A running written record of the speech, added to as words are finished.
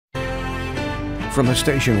From the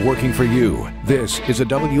station working for you, this is a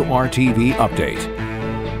WRTV update.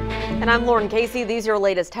 And I'm Lauren Casey. These are your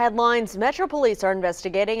latest headlines. Metro Police are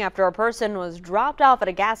investigating after a person was dropped off at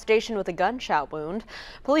a gas station with a gunshot wound.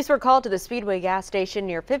 Police were called to the Speedway gas station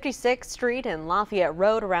near 56th Street and Lafayette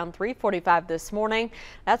Road around 3:45 this morning.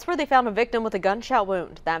 That's where they found a victim with a gunshot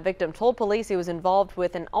wound. That victim told police he was involved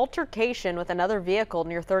with an altercation with another vehicle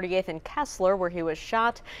near 38th and Kessler, where he was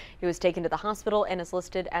shot. He was taken to the hospital and is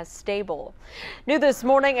listed as stable. New this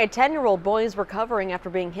morning, a 10-year-old boy is recovering after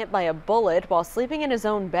being hit by a bullet while sleeping in his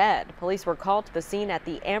own bed. Police were called to the scene at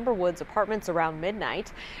the Amber Woods apartments around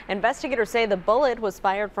midnight. Investigators say the bullet was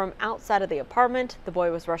fired from outside of the apartment. The boy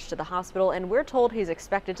was rushed to the hospital, and we're told he's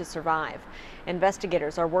expected to survive.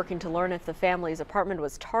 Investigators are working to learn if the family's apartment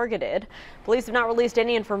was targeted. Police have not released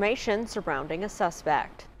any information surrounding a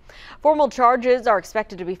suspect. Formal charges are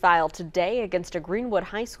expected to be filed today against a Greenwood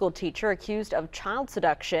High School teacher accused of child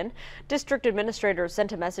seduction. District administrators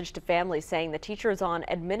sent a message to families saying the teacher is on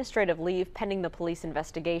administrative leave pending the police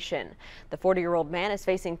investigation. The 40-year-old man is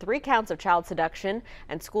facing 3 counts of child seduction,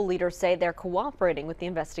 and school leaders say they're cooperating with the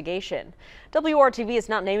investigation. WRTV is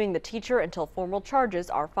not naming the teacher until formal charges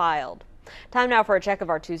are filed. Time now for a check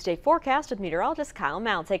of our Tuesday forecast with meteorologist Kyle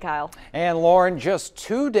Mounts. Hey, Kyle. And Lauren, just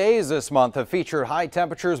 2 days this month have featured high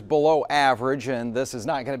temperatures below average, and this is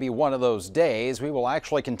not going to be one of those days. We will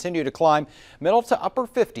actually continue to climb middle to upper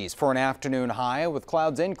 50s for an afternoon high, with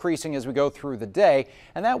clouds increasing as we go through the day,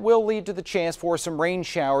 and that will lead to the chance for some rain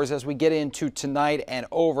showers as we get into tonight and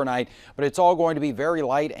overnight. But it's all going to be very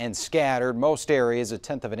light and scattered. Most areas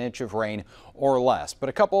 1/10 of an inch of rain or less, but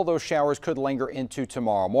a couple of those showers could linger into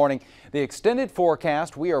tomorrow morning. The extended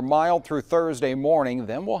forecast, we are mild through Thursday morning,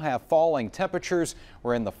 then we'll have falling temperatures.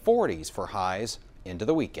 We're in the 40s for highs into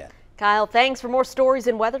the weekend. Kyle, thanks. For more stories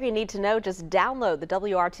and weather you need to know, just download the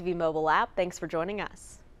WRTV mobile app. Thanks for joining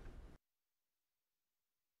us.